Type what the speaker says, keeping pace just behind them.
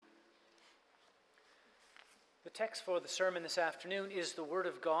The text for the sermon this afternoon is the Word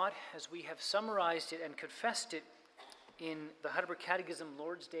of God, as we have summarized it and confessed it in the Heidelberg Catechism,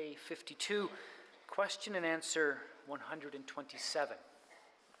 Lord's Day 52, question and answer 127.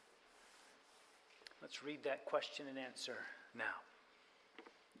 Let's read that question and answer now.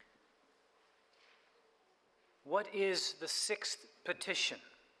 What is the sixth petition?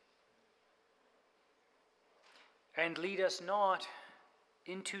 And lead us not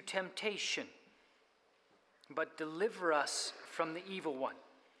into temptation, but deliver us from the evil one.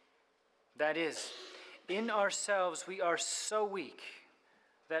 That is, in ourselves we are so weak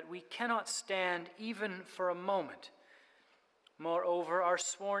that we cannot stand even for a moment. Moreover, our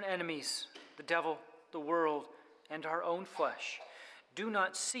sworn enemies, the devil, the world, and our own flesh, do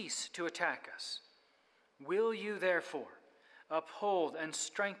not cease to attack us. Will you, therefore, uphold and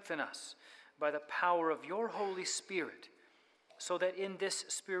strengthen us by the power of your Holy Spirit, so that in this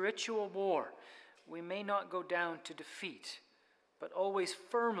spiritual war we may not go down to defeat, but always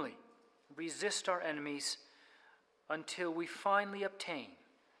firmly resist our enemies until we finally obtain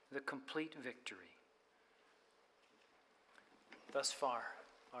the complete victory. Thus far,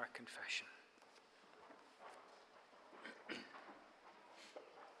 our confession.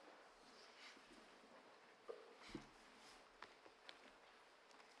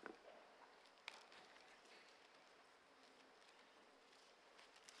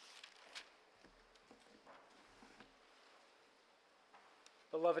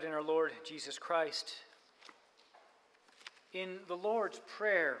 Beloved in our Lord Jesus Christ, in the Lord's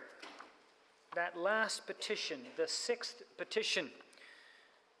Prayer, that last petition, the sixth petition,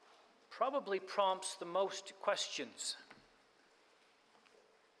 probably prompts the most questions.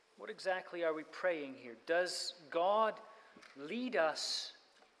 What exactly are we praying here? Does God lead us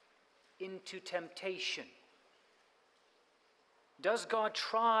into temptation? Does God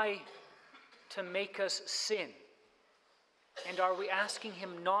try to make us sin? And are we asking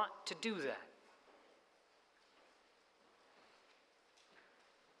him not to do that?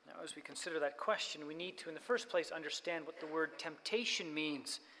 Now, as we consider that question, we need to, in the first place, understand what the word temptation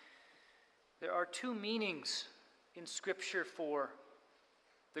means. There are two meanings in Scripture for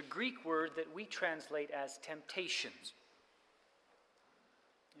the Greek word that we translate as temptations.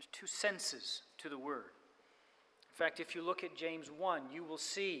 There's two senses to the word. In fact, if you look at James 1, you will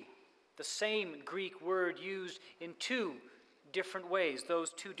see the same Greek word used in two different ways,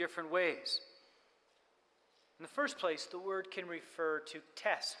 those two different ways. In the first place, the word can refer to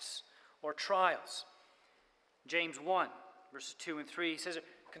tests or trials. James 1, verses 2 and 3 says,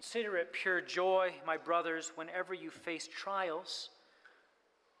 "Consider it pure joy, my brothers, whenever you face trials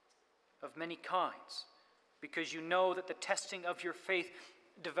of many kinds, because you know that the testing of your faith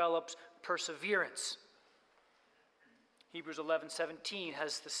develops perseverance." Hebrews 11:17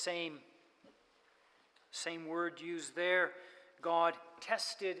 has the same word used there. God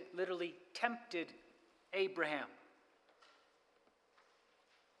tested, literally tempted Abraham.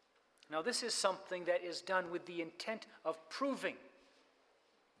 Now, this is something that is done with the intent of proving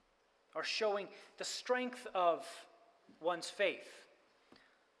or showing the strength of one's faith.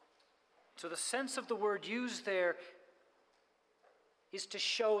 So the sense of the word used there is to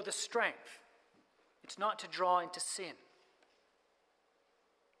show the strength. It's not to draw into sin.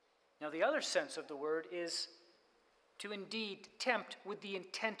 Now, the other sense of the word is to indeed tempt with the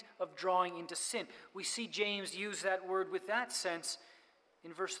intent of drawing into sin. We see James use that word with that sense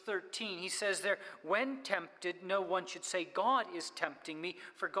in verse 13. He says there, "When tempted, no one should say, 'God is tempting me,'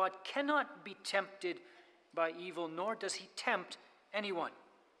 for God cannot be tempted by evil, nor does he tempt anyone."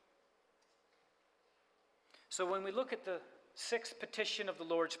 So when we look at the sixth petition of the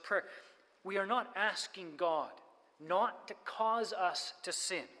Lord's Prayer, we are not asking God not to cause us to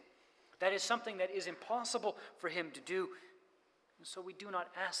sin. That is something that is impossible for him to do, and so we do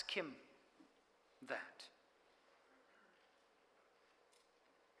not ask him that.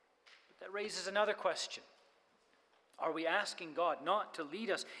 But that raises another question. Are we asking God not to lead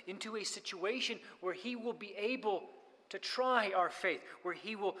us into a situation where he will be able to try our faith, where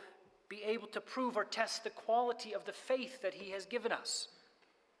he will be able to prove or test the quality of the faith that he has given us?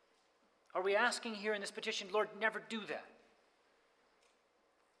 Are we asking here in this petition, Lord, never do that?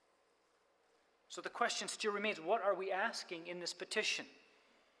 So the question still remains, what are we asking in this petition?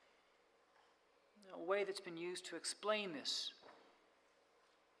 A way that's been used to explain this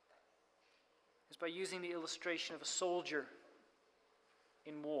is by using the illustration of a soldier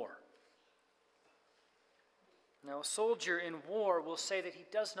in war. Now, a soldier in war will say that he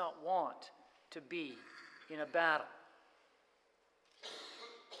does not want to be in a battle.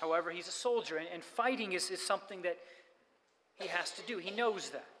 However, he's a soldier, and fighting is something that he has to do. He knows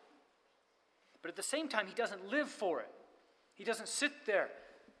that. But at the same time, he doesn't live for it. He doesn't sit there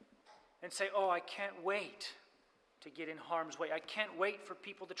and say, oh, I can't wait to get in harm's way. I can't wait for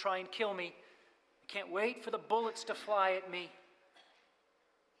people to try and kill me. I can't wait for the bullets to fly at me.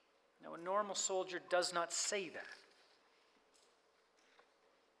 No, a normal soldier does not say that.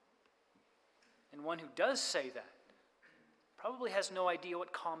 And one who does say that probably has no idea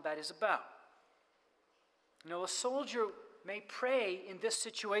what combat is about. A soldier may pray in this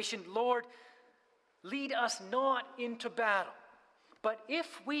situation, Lord, lead us not into battle. But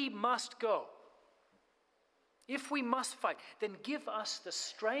if we must go, if we must fight, then give us the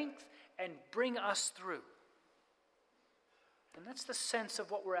strength and bring us through. And that's the sense of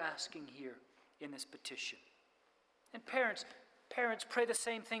what we're asking here in this petition. And parents pray the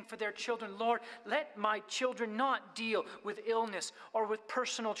same thing for their children. Lord, let my children not deal with illness or with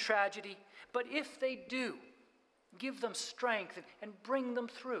personal tragedy, but if they do, give them strength and bring them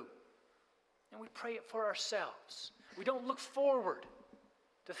through. And we pray it for ourselves. We don't look forward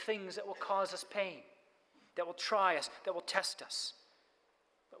to things that will cause us pain, that will try us, that will test us.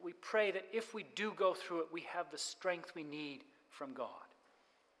 But we pray that if we do go through it, we have the strength we need from God.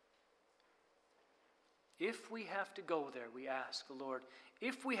 If we have to go there, we ask the Lord,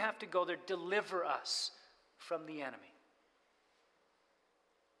 if we have to go there, deliver us from the enemy.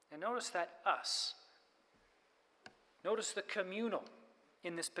 And notice that us. Notice the communal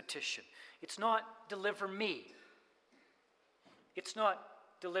in this petition. It's not deliver me. It's not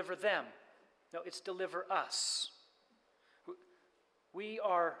deliver them. No, it's deliver us. We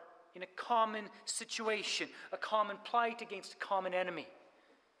are in a common situation, a common plight against a common enemy.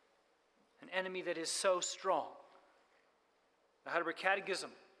 An enemy that is so strong. The Heidelberg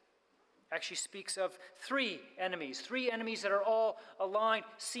Catechism actually speaks of three enemies that are all aligned,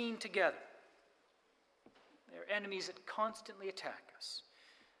 seen together. They're enemies that constantly attack us.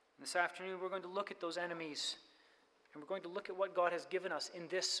 And this afternoon we're going to look at those enemies, and we're going to look at what God has given us in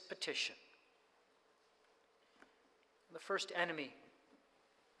this petition. The first enemy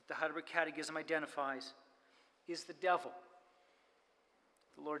the Heidelberg Catechism identifies is the devil.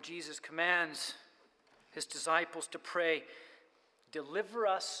 The Lord Jesus commands his disciples to pray, deliver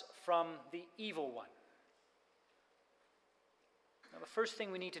us from the evil one. Now, the first thing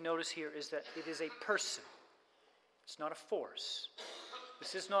we need to notice here is that it is a person. It's not a force.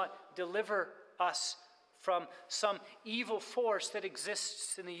 This is not deliver us from some evil force that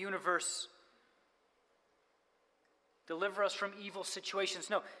exists in the universe. Deliver us from evil situations.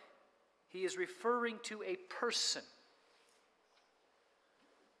 No, he is referring to a person.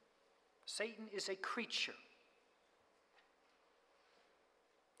 Satan is a creature.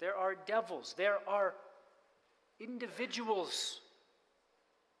 There are devils. There are individuals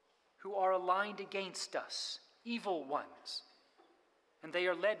who are aligned against us, evil ones. And they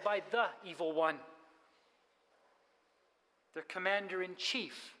are led by the evil one. Their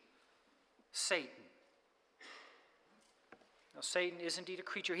commander-in-chief, Satan. Now, Satan is indeed a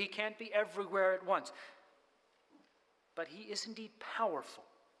creature. He can't be everywhere at once. But he is indeed powerful.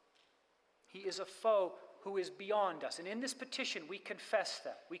 He is a foe who is beyond us. And in this petition, we confess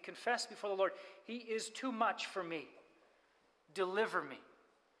that. We confess before the Lord, he is too much for me. Deliver me.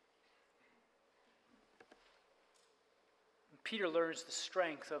 And Peter learns the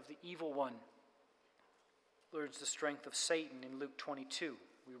strength of the evil one. Learns the strength of Satan in Luke 22.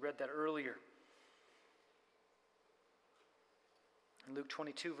 We read that earlier. In Luke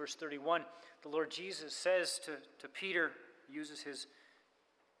 22, verse 31, the Lord Jesus says to Peter, uses his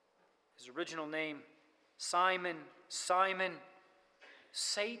original name, Simon, Simon,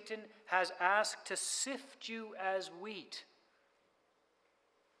 Satan has asked to sift you as wheat.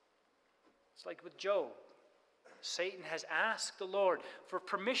 It's like with Job. Satan has asked the Lord for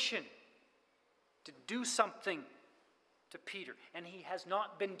permission to do something to Peter, and he has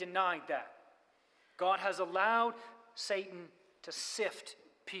not been denied that. God has allowed Satan to sift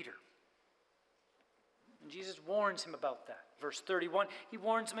Peter. And Jesus warns him about that. Verse 31, he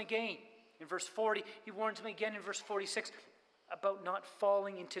warns him again. In verse 40, he warns him again in verse 46 about not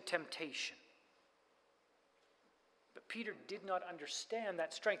falling into temptation. But Peter did not understand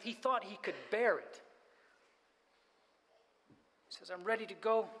that strength. He thought he could bear it. He says, I'm ready to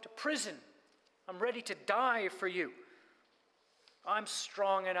go to prison. I'm ready to die for you. I'm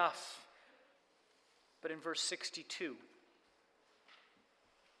strong enough. But in verse 62,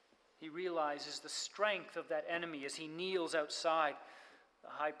 he realizes the strength of that enemy as he kneels outside the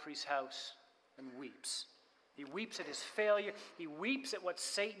high priest's house and weeps. He weeps at his failure. He weeps at what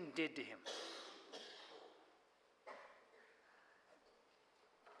Satan did to him.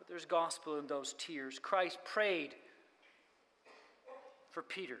 But there's gospel in those tears. Christ prayed for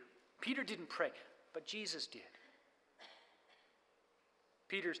Peter. Peter didn't pray, but Jesus did.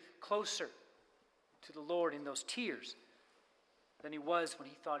 Peter's closer to the Lord in those tears than he was when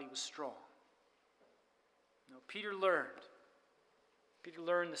he thought he was strong. No, Peter learned. Peter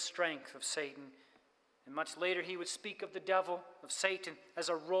learned the strength of Satan, and much later he would speak of the devil, of Satan, as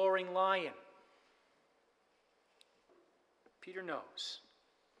a roaring lion. Peter knows.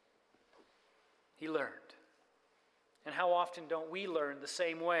 He learned. And how often don't we learn the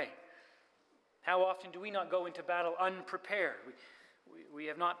same way? How often do we not go into battle unprepared? We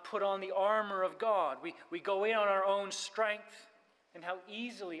have not put on the armor of God. We go in on our own strength, and how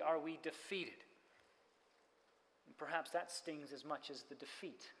easily are we defeated? And perhaps that stings as much as the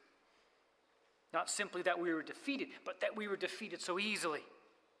defeat. Not simply that we were defeated, but that we were defeated so easily.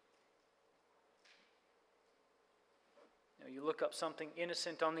 You look up something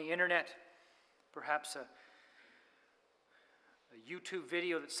innocent on the internet, perhaps a YouTube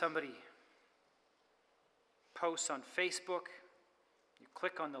video that somebody posts on Facebook. You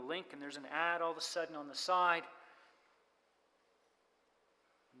click on the link and there's an ad all of a sudden on the side.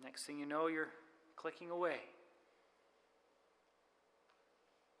 Next thing you know, you're clicking away.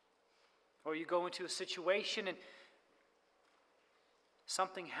 Or you go into a situation and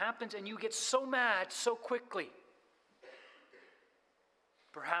something happens and you get so mad so quickly.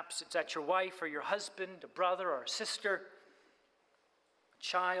 Perhaps it's at your wife or your husband, a brother or a sister, a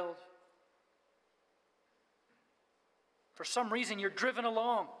child. For some reason, you're driven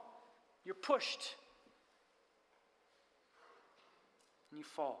along. You're pushed. And you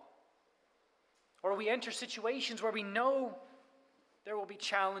fall. Or we enter situations where we know there will be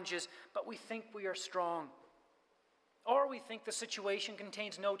challenges, but we think we are strong. Or we think the situation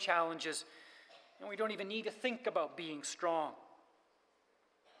contains no challenges, and we don't even need to think about being strong.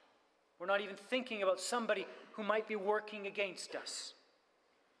 We're not even thinking about somebody who might be working against us,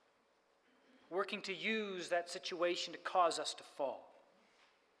 working to use that situation to cause us to fall.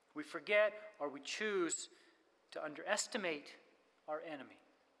 We forget or we choose to underestimate our enemy.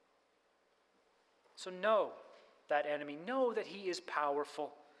 So know that enemy. Know that he is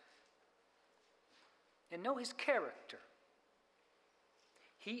powerful. And know his character.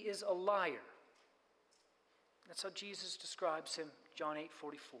 He is a liar. That's how Jesus describes him, John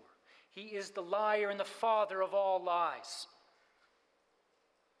 8:44. He is the liar and the father of all lies.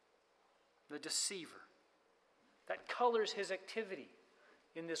 The deceiver. That colors his activity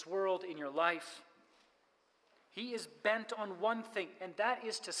in this world, in your life. He is bent on one thing, and that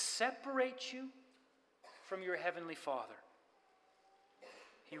is to separate you from your heavenly Father.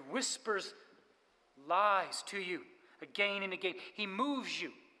 He whispers lies to you again and again. He moves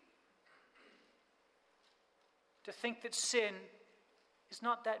you to think that sin is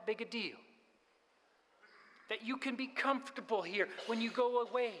not that big a deal. That you can be comfortable here when you go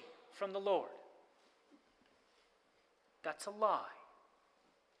away from the Lord. That's a lie.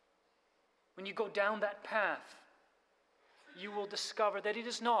 When you go down that path, you will discover that it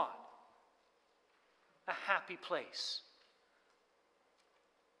is not a happy place.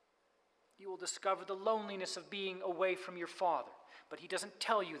 You will discover the loneliness of being away from your Father. But he doesn't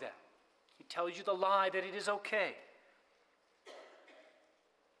tell you that. He tells you the lie that it is okay.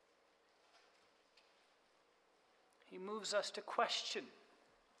 He moves us to question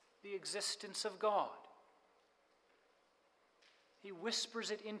the existence of God. He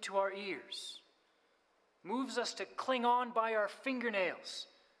whispers it into our ears, moves us to cling on by our fingernails.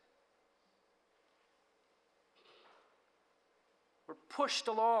 We're pushed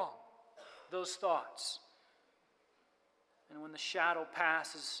along those thoughts. And when the shadow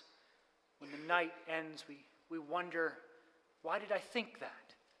passes, when the night ends, we wonder, why did I think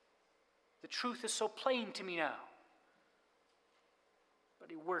that? The truth is so plain to me now. But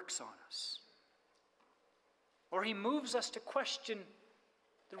he works on us. Or he moves us to question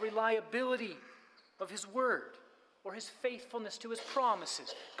the reliability of his word or his faithfulness to his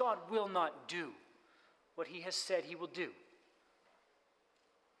promises. God will not do what he has said he will do.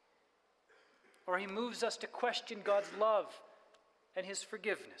 Or he moves us to question God's love and his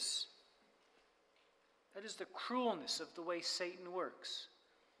forgiveness. That is the cruelness of the way Satan works.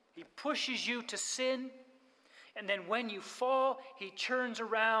 He pushes you to sin, and then when you fall, he turns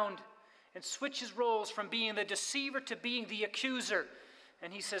around and switches roles from being the deceiver to being the accuser.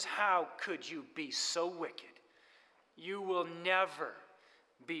 And he says, how could you be so wicked? You will never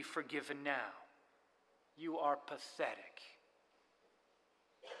be forgiven now. You are pathetic.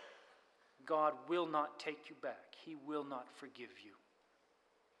 God will not take you back. He will not forgive you.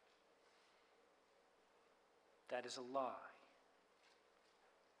 That is a lie.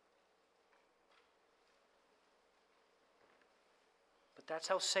 But That's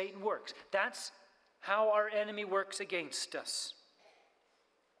how Satan works. That's how our enemy works against us.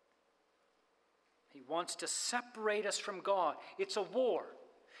 He wants to separate us from God. It's a war,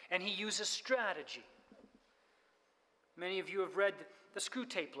 and he uses strategy. Many of you have read the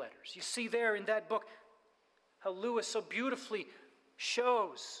Screwtape Letters. You see there in that book how Lewis so beautifully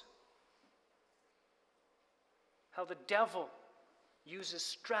shows how the devil uses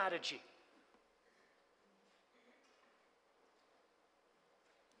strategy.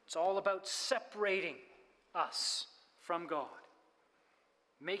 It's all about separating us from God,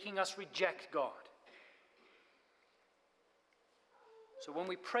 making us reject God. So when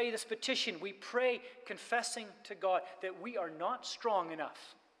we pray this petition, we pray confessing to God that we are not strong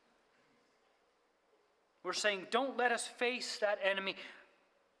enough. We're saying, don't let us face that enemy,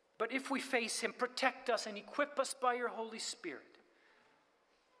 but if we face him, protect us and equip us by your Holy Spirit.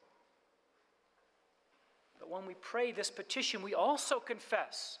 But when we pray this petition, we also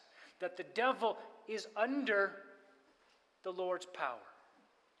confess that the devil is under the Lord's power.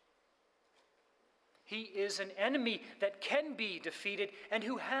 He is an enemy that can be defeated and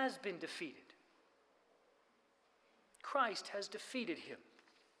who has been defeated. Christ has defeated him.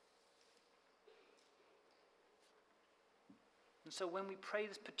 And so when we pray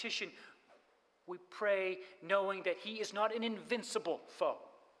this petition, we pray knowing that he is not an invincible foe.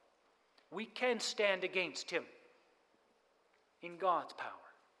 We can stand against him in God's power,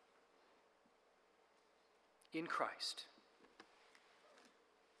 in Christ.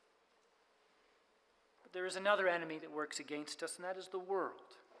 But there is another enemy that works against us, and that is the world.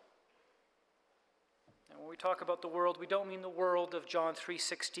 And when we talk about the world, we don't mean the world of John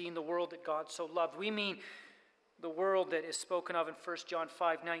 3:16, the world that God so loved. We mean the world that is spoken of in 1 John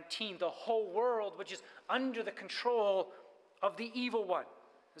 5:19, the whole world which is under the control of the evil one,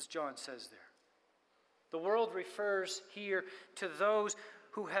 as John says there. The world refers here to those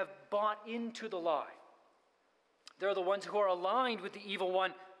who have bought into the lie. They're the ones who are aligned with the evil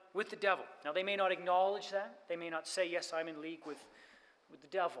one, with the devil. Now, they may not acknowledge that. They may not say, yes, I'm in league with the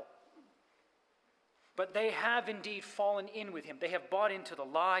devil. But they have indeed fallen in with him. They have bought into the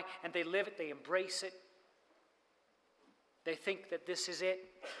lie, and they live it, they embrace it. They think that this is it.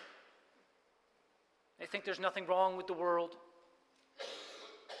 They think there's nothing wrong with the world.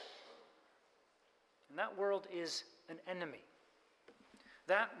 And that world is an enemy.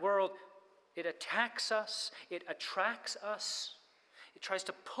 That world, it attacks us, it attracts us, it tries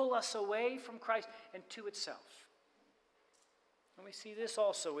to pull us away from Christ and to itself. And we see this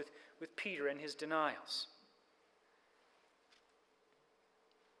also with Peter and his denials.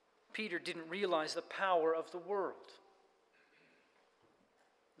 Peter didn't realize the power of the world.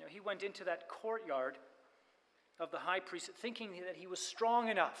 You know, he went into that courtyard of the high priest thinking that he was strong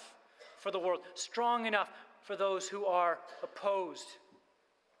enough for the world, strong enough for those who are opposed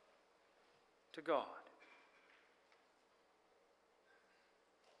to God.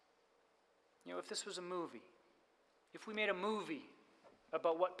 You know, if this was a movie, if we made a movie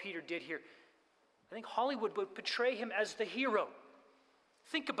about what Peter did here, I think Hollywood would portray him as the hero.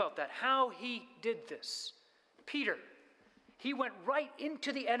 Think about that, how he did this. Peter, he went right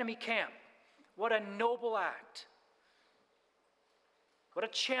into the enemy camp. What a noble act. What a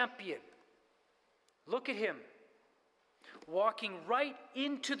champion. Look at him, walking right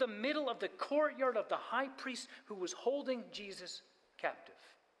into the middle of the courtyard of the high priest who was holding Jesus captive.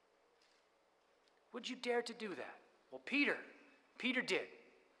 Would you dare to do that? Well, Peter did.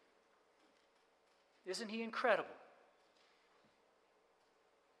 Isn't he incredible?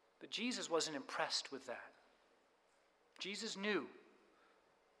 But Jesus wasn't impressed with that. Jesus knew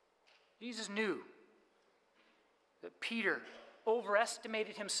that Peter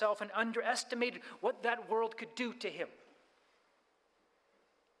overestimated himself and underestimated what that world could do to him.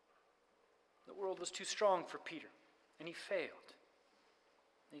 The world was too strong for Peter, and he failed.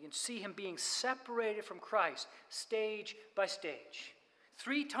 And you can see him being separated from Christ stage by stage.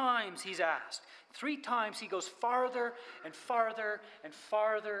 3 times he's asked. 3 times he goes farther and farther and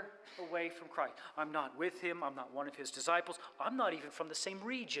farther away from Christ. I'm not with him. I'm not one of his disciples. I'm not even from the same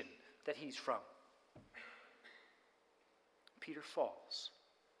region that he's from. Peter falls.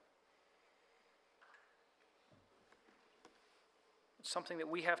 It's something that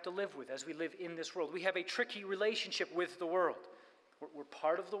we have to live with as we live in this world. We have a tricky relationship with the world. We're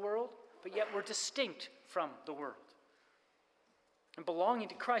part of the world, but yet we're distinct from the world. And belonging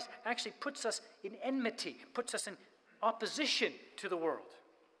to Christ actually puts us in enmity, puts us in opposition to the world.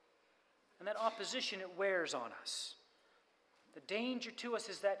 And that opposition, it wears on us. The danger to us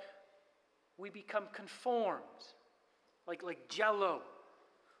is that we become conformed, like Jell-O.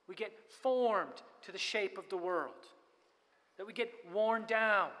 We get formed to the shape of the world. that we get worn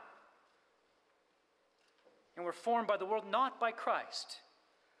down. And we're formed by the world, not by Christ.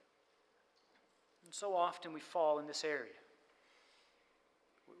 And so often we fall in this area.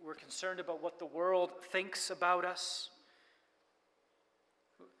 We're concerned about what the world thinks about us.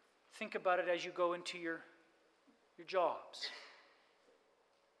 Think about it as you go into your jobs.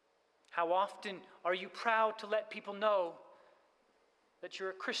 How often are you proud to let people know that you're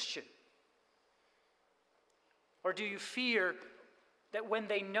a Christian? Or do you fear that when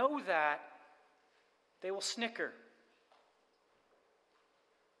they know that, they will snicker?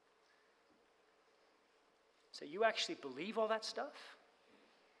 Say, you actually believe all that stuff?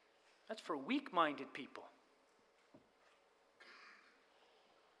 That's for weak-minded people.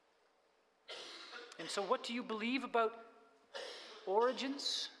 And so what do you believe about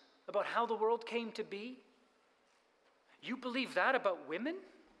origins? About how the world came to be? You believe that about women?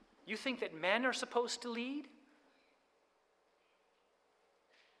 You think that men are supposed to lead?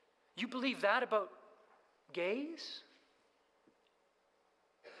 You believe that about gays?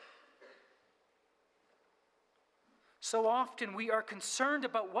 So often we are concerned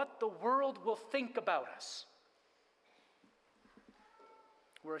about what the world will think about us.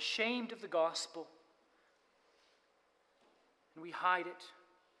 We're ashamed of the gospel, and we hide it.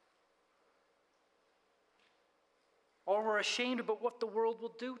 Or we're ashamed about what the world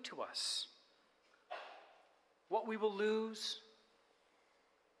will do to us, what we will lose.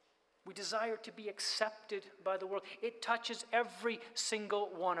 We desire to be accepted by the world. It touches every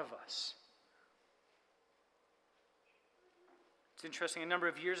single one of us. It's interesting, a number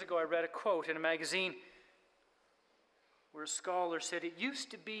of years ago I read a quote in a magazine where a scholar said, it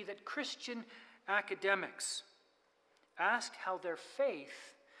used to be that Christian academics asked how their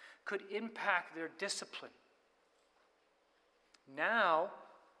faith could impact their discipline. Now,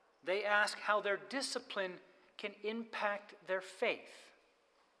 they ask how their discipline can impact their faith.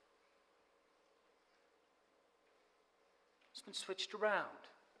 It's been switched around.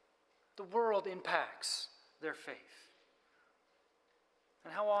 The world impacts their faith.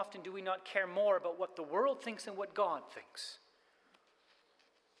 And how often do we not care more about what the world thinks than what God thinks?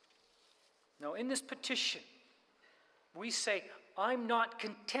 Now, in this petition, we say, I'm not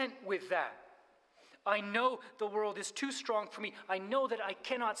content with that. I know the world is too strong for me. I know that I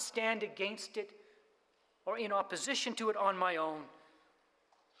cannot stand against it or in opposition to it on my own.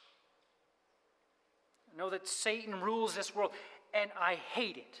 I know that Satan rules this world, and I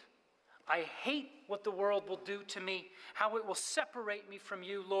hate it. I hate what the world will do to me, how it will separate me from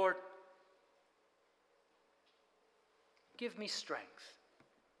you, Lord. Give me strength.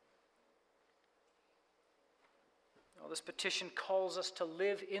 Well, this petition calls us to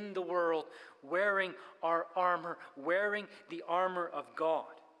live in the world, wearing our armor, wearing the armor of God.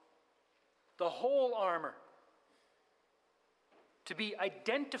 The whole armor. To be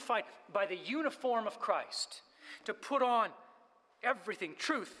identified by the uniform of Christ. To put on everything,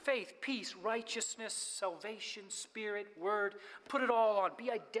 truth, faith, peace, righteousness, salvation, spirit, word. Put it all on. Be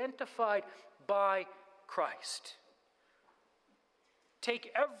identified by Christ.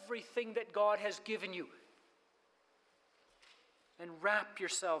 Take everything that God has given you and wrap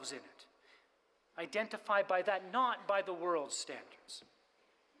yourselves in it. Identify by that, not by the world's standards.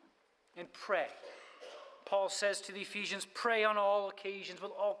 And pray. Paul says to the Ephesians, pray on all occasions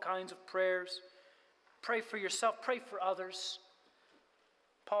with all kinds of prayers. Pray for yourself, pray for others.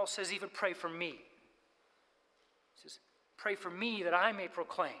 Paul says, even pray for me. He says, pray for me that I may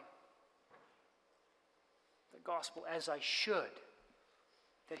proclaim the gospel as I should,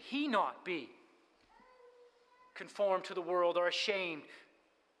 that he not be conformed to the world or ashamed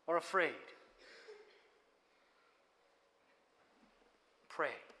or afraid.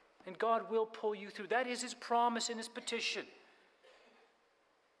 Pray. And God will pull you through. That is his promise in his petition.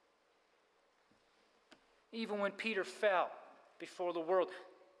 Even when Peter fell before the world,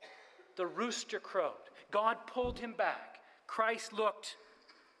 the rooster crowed. God pulled him back. Christ looked.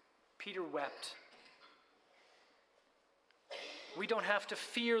 Peter wept. We don't have to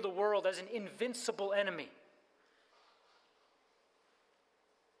fear the world as an invincible enemy.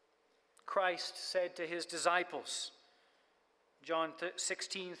 Christ said to his disciples, John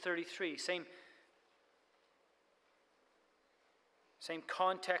 16:33, same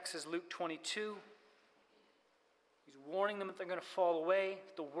context as Luke 22. He's warning them that they're going to fall away,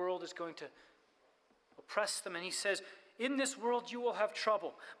 that the world is going to oppress them. And he says, in this world you will have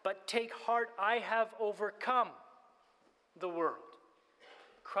trouble, but take heart, I have overcome the world.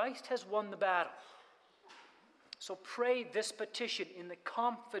 Christ has won the battle. So pray this petition in the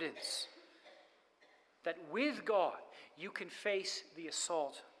confidence that with God you can face the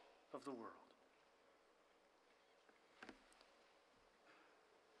assault of the world.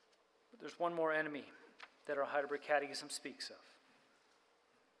 there's one more enemy that our Heidelberg Catechism speaks of.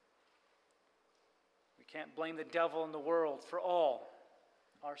 We can't blame the devil and the world for all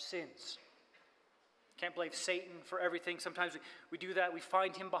our sins. Can't blame Satan for everything. Sometimes we do that. We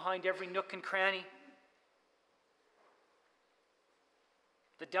find him behind every nook and cranny.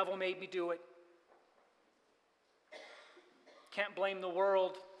 The devil made me do it. Can't blame the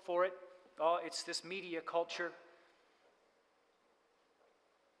world for it. Oh, it's this media culture.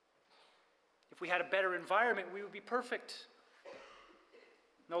 If we had a better environment, we would be perfect.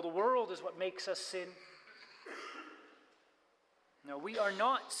 No, the world is what makes us sin. No, we are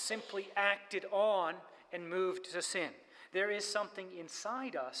not simply acted on and moved to sin. There is something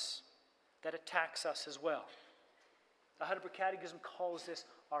inside us that attacks us as well. The Heidelberg Catechism calls this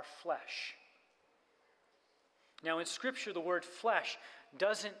our flesh. Now, in Scripture, the word flesh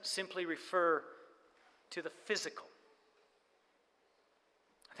doesn't simply refer to the physical.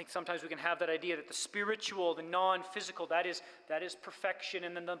 I think sometimes we can have that idea that the spiritual, the non-physical, that is perfection,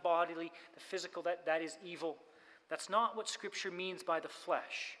 and then the bodily, the physical, that is evil. That's not what Scripture means by the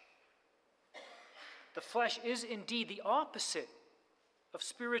flesh. The flesh is indeed the opposite of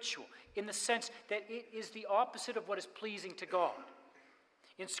spiritual, in the sense that it is the opposite of what is pleasing to God.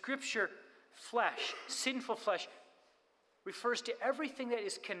 In Scripture, flesh, sinful flesh, refers to everything that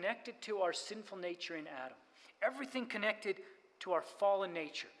is connected to our sinful nature in Adam. Everything connected to our fallen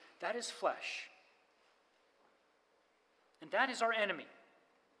nature. That is flesh. And that is our enemy.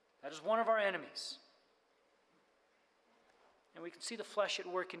 That is one of our enemies. And we can see the flesh at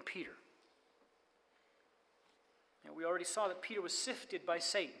work in Peter. And we already saw that Peter was sifted by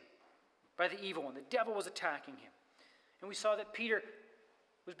Satan, by the evil one. The devil was attacking him. And we saw that Peter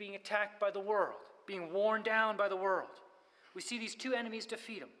was being attacked by the world, being worn down by the world. We see these two enemies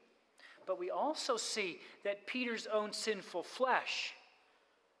defeat him. But we also see that Peter's own sinful flesh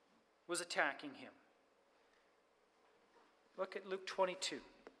was attacking him. Look at Luke 22.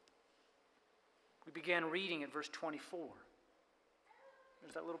 We began reading at verse 24.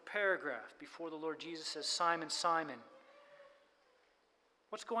 There's that little paragraph before the Lord Jesus says, Simon, Simon.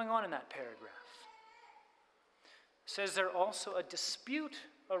 What's going on in that paragraph? It says there also a dispute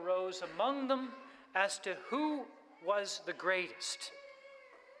arose among them as to who was the greatest.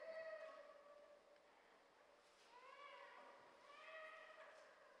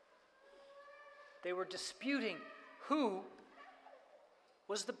 They were disputing who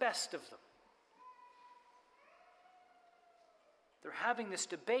was the best of them. They're having this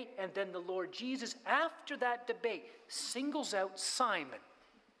debate, and then the Lord Jesus, after that debate, singles out Simon.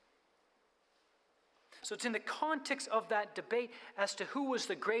 So it's in the context of that debate as to who was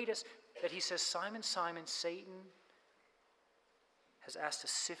the greatest that he says, Simon, Simon, Satan has asked to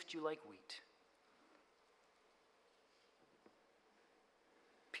sift you like wheat.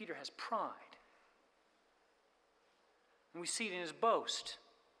 Peter has pride. And we see it in his boast.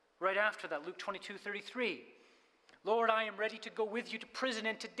 Right after that, Luke 22:33. Lord, I am ready to go with you to prison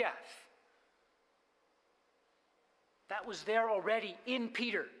and to death. That was there already in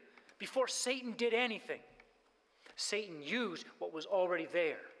Peter before Satan did anything. Satan used what was already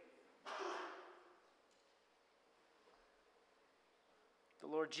there. The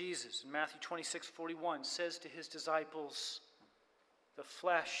Lord Jesus in Matthew 26:41 says to his disciples, the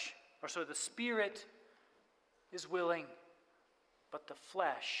spirit is willing, but the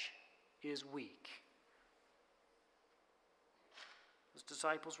flesh is weak. Those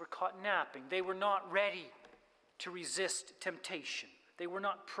disciples were caught napping. They were not ready to resist temptation. They were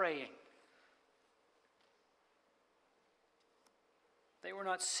not praying. They were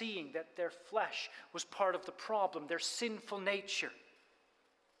not seeing that their flesh was part of the problem, their sinful nature.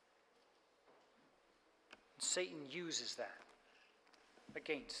 And Satan uses that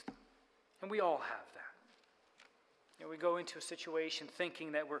against them. And we all have that. We go into a situation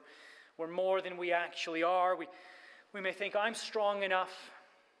thinking that we're more than we actually are. We may think, I'm strong enough.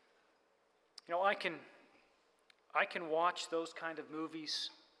 I can watch those kind of movies.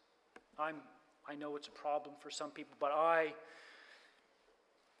 I know it's a problem for some people, but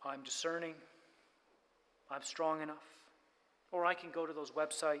I'm discerning. I'm strong enough. Or I can go to those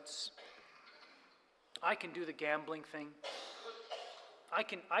websites. I can do the gambling thing. I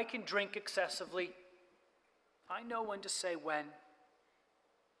can drink excessively. I know when to say when.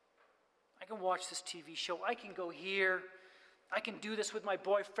 I can watch this TV show. I can go here. I can do this with my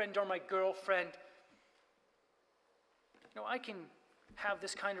boyfriend or my girlfriend. I can have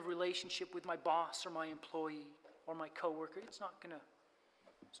this kind of relationship with my boss or my employee or my coworker. It's not going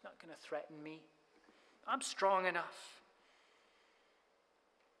to threaten me. I'm strong enough.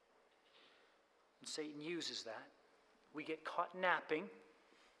 And Satan uses that. We get caught napping.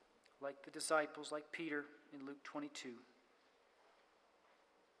 like the disciples, like Peter in Luke 22.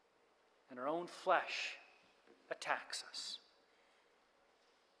 And our own flesh attacks us.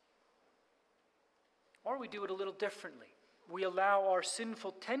 Or we do it a little differently. We allow our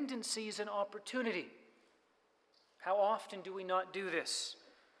sinful tendencies an opportunity. How often do we not do this?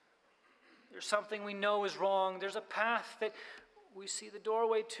 There's something we know is wrong. There's a path that we see the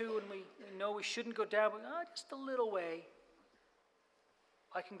doorway to and we know we shouldn't go down, but just a little way.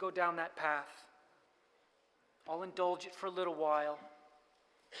 I can go down that path. I'll indulge it for a little while.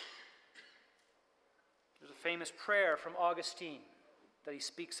 There's a famous prayer from Augustine that he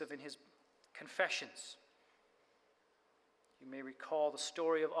speaks of in his Confessions. You may recall the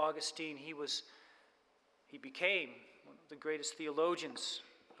story of Augustine. He became one of the greatest theologians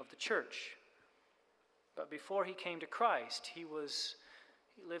of the church. But before he came to Christ, he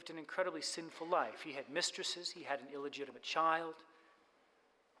lived an incredibly sinful life. He had mistresses, he had an illegitimate child.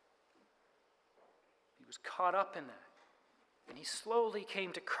 He was caught up in that. And he slowly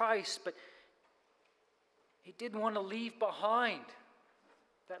came to Christ, but he didn't want to leave behind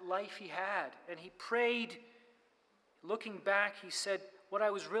that life he had. And he prayed, looking back, he said, what I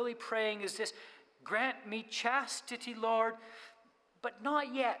was really praying is this: grant me chastity, Lord, but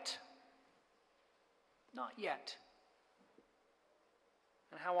not yet. Not yet.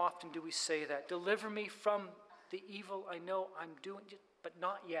 And how often do we say that? Deliver me from the evil I know I'm doing, but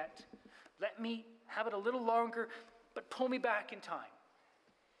not yet. Let me have it a little longer, but pull me back in time.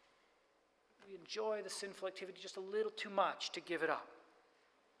 We enjoy the sinful activity just a little too much to give it up.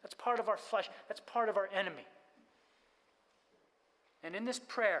 That's part of our flesh. That's part of our enemy. And in this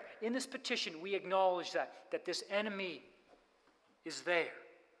prayer, in this petition, we acknowledge that this enemy is there.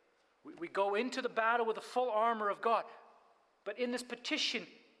 We go into the battle with the full armor of God. But in this petition,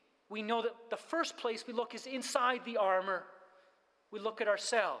 we know that the first place we look is inside the armor. We look at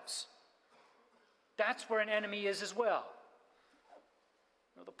ourselves. That's where an enemy is as well.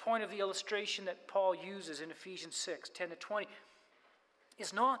 Now, the point of the illustration that Paul uses in Ephesians 6, 10-20,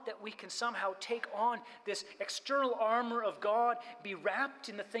 is not that we can somehow take on this external armor of God, be wrapped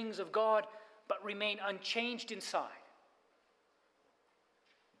in the things of God, but remain unchanged inside.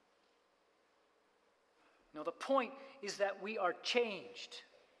 No, the point is that we are changed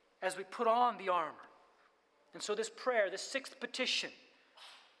as we put on the armor. And so this prayer, this sixth petition,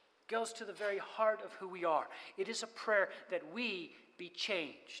 goes to the very heart of who we are. It is a prayer that we be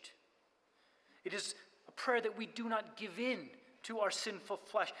changed. It is a prayer that we do not give in to our sinful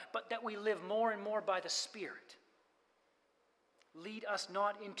flesh, but that we live more and more by the Spirit. Lead us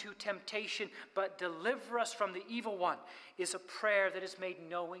not into temptation, but deliver us from the evil one, is a prayer that is made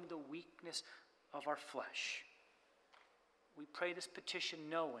knowing the weakness of our flesh. We pray this petition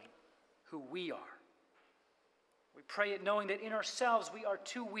knowing who we are. We pray it knowing that in ourselves we are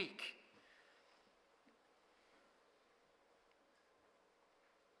too weak.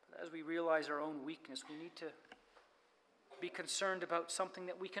 But as we realize our own weakness, we need to be concerned about something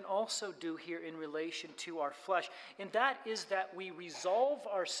that we can also do here in relation to our flesh, and that is that we resolve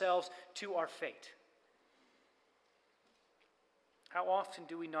ourselves to our fate. How often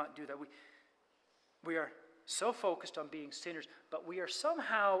do we not do that? We are so focused on being sinners, but we are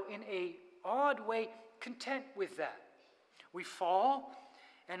somehow in an odd way content with that. We fall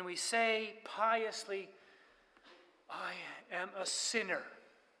and we say piously, I am a sinner.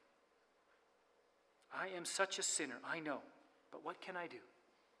 I am such a sinner, I know. But what can I do?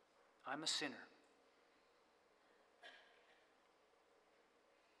 I'm a sinner.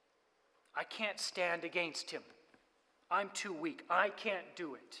 I can't stand against him. I'm too weak. I can't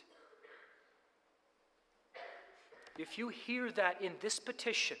do it. If you hear that in this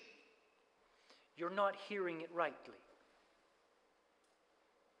petition, you're not hearing it rightly.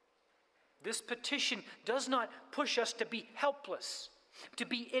 This petition does not push us to be helpless, to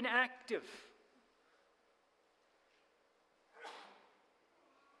be inactive.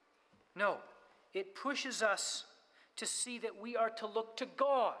 No, it pushes us to see that we are to look to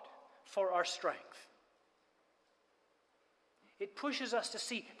God for our strength. It pushes us to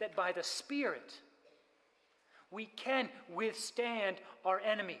see that by the Spirit, we can withstand our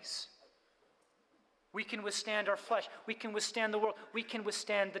enemies. We can withstand our flesh. We can withstand the world. We can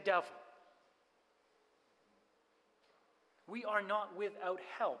withstand the devil. We are not without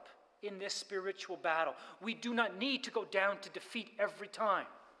help in this spiritual battle. We do not need to go down to defeat every time.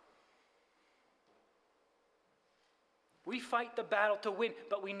 We fight the battle to win,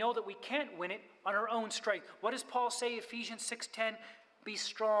 but we know that we can't win it on our own strength. What does Paul say in Ephesians 6:10? Be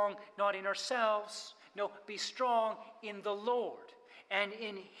strong, not in ourselves. No, be strong in the Lord and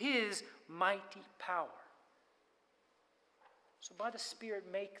in his mighty power. So by the Spirit,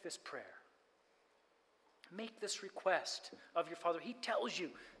 make this prayer. Make this request of your Father. He tells you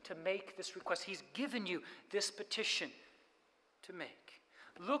to make this request. He's given you this petition to make.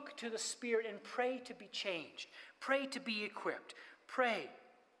 Look to the Spirit and pray to be changed. Pray to be equipped. Pray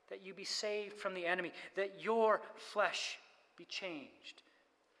that you be saved from the enemy, that your flesh be changed.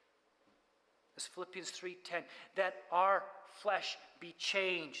 As Philippians 3:10, that our flesh be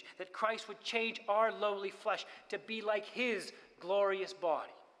changed, that Christ would change our lowly flesh to be like his glorious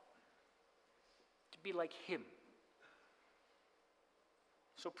body, to be like him.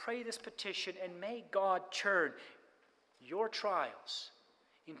 So pray this petition, and may God turn your trials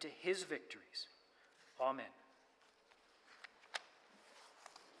into his victories. Amen.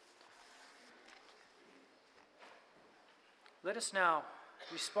 Let us now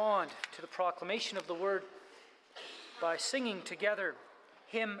respond to the proclamation of the word by singing together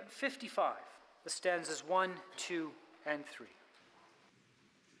hymn 55, the stanzas 1, 2, and 3.